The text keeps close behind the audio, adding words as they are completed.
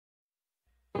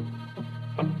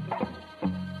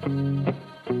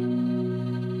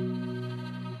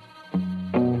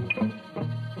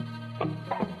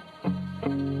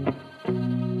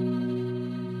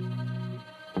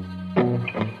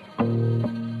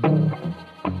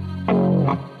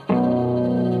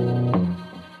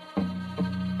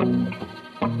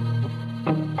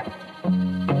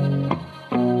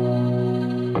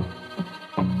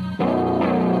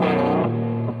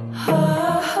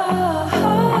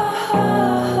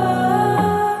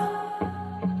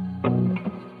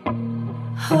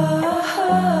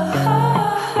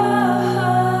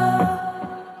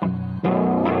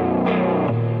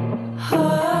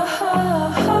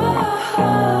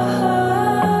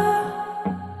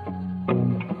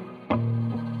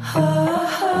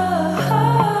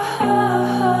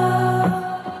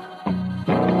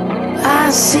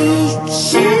I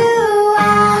seek you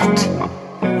out,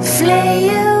 flay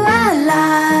you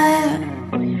alive.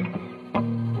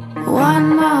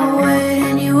 One more word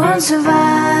and you won't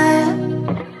survive.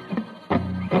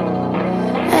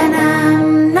 And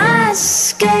I'm not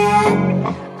scared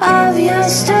of your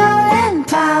stolen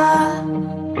power.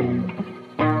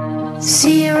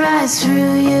 See right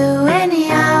through you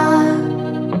any hour.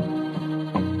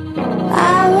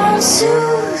 I won't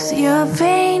soothe your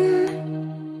pain.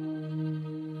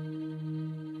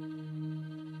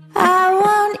 I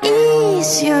won't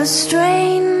ease your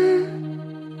strain.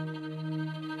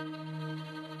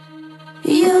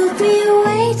 You'll be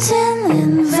waiting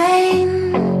in vain.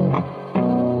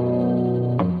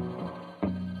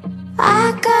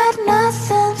 I got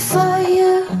nothing for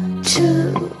you to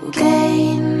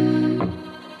gain.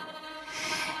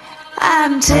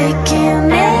 I'm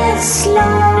taking it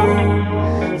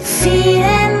slow,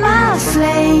 feeding my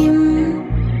flame,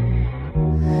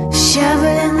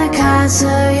 shoveling the cards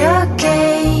of your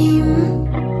game.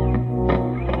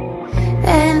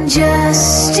 And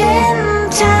just in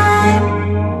time